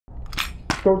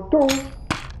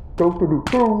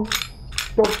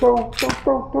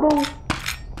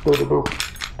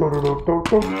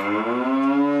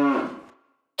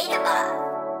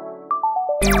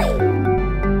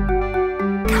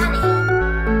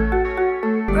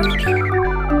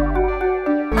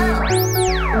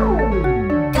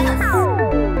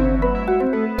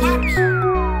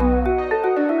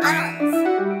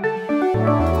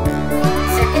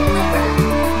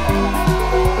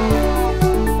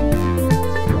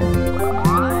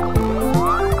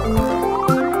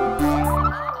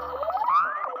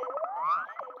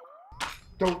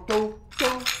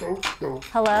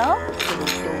Hello?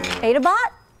 Adabot?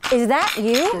 Is that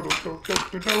you?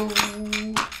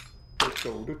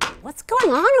 What's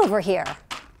going on over here?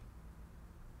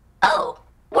 Oh,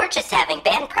 we're just having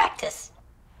band practice.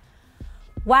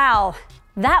 Wow,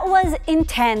 that was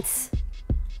intense.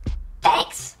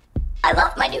 Thanks. I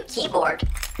love my new keyboard.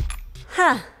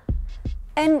 Huh.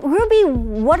 And Ruby,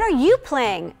 what are you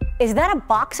playing? Is that a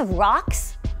box of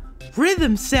rocks?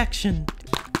 Rhythm section.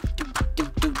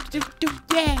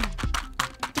 Yeah.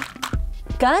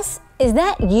 Gus, is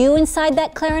that you inside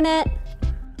that clarinet?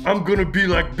 I'm gonna be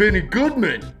like Benny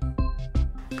Goodman.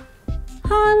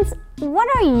 Hans, what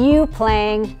are you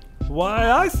playing?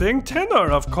 Why, I think tenor,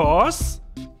 of course.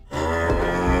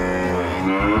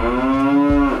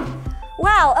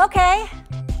 Wow, okay.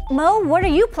 Mo, what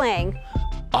are you playing?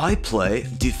 I play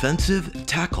defensive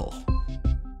tackle.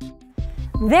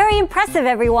 Very impressive,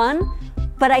 everyone.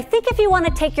 But I think if you want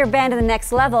to take your band to the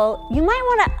next level, you might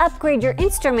want to upgrade your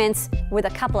instruments with a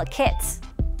couple of kits.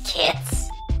 Kits?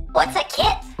 What's a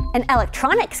kit? An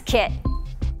electronics kit.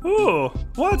 Ooh,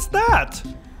 what's that?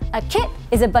 A kit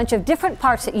is a bunch of different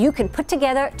parts that you can put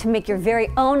together to make your very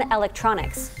own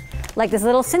electronics, like this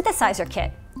little synthesizer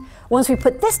kit. Once we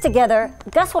put this together,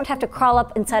 Gus won't have to crawl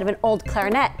up inside of an old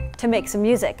clarinet to make some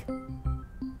music.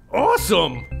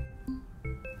 Awesome!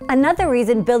 Another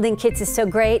reason building kits is so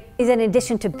great is in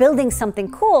addition to building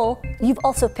something cool, you've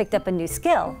also picked up a new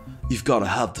skill. You've got to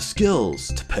have the skills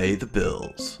to pay the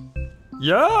bills.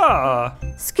 Yeah!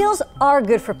 Skills are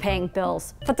good for paying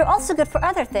bills, but they're also good for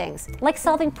other things, like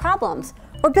solving problems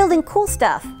or building cool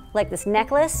stuff, like this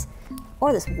necklace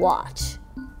or this watch.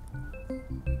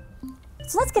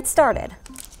 So let's get started.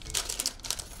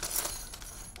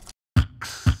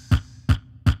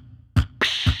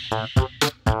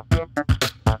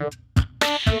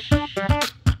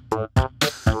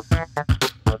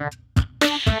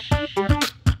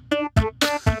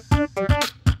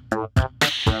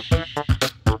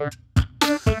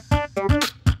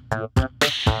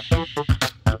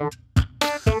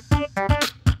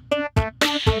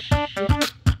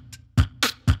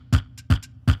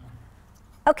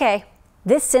 Okay,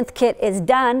 this synth kit is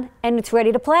done and it's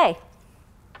ready to play.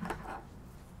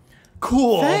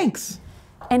 Cool! Thanks.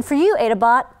 And for you,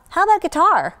 Adabot, how about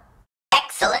guitar?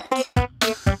 Excellent.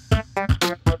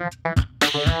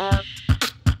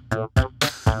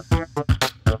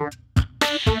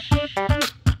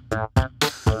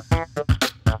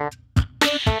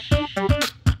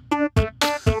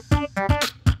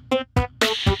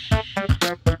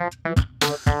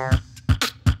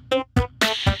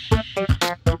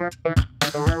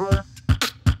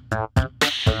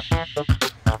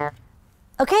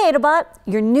 Okay, Adabot,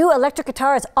 your new electric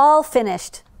guitar is all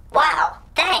finished. Wow,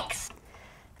 thanks.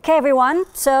 Okay, everyone,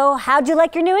 so how'd you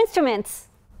like your new instruments?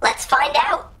 Let's find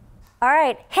out. All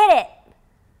right, hit it.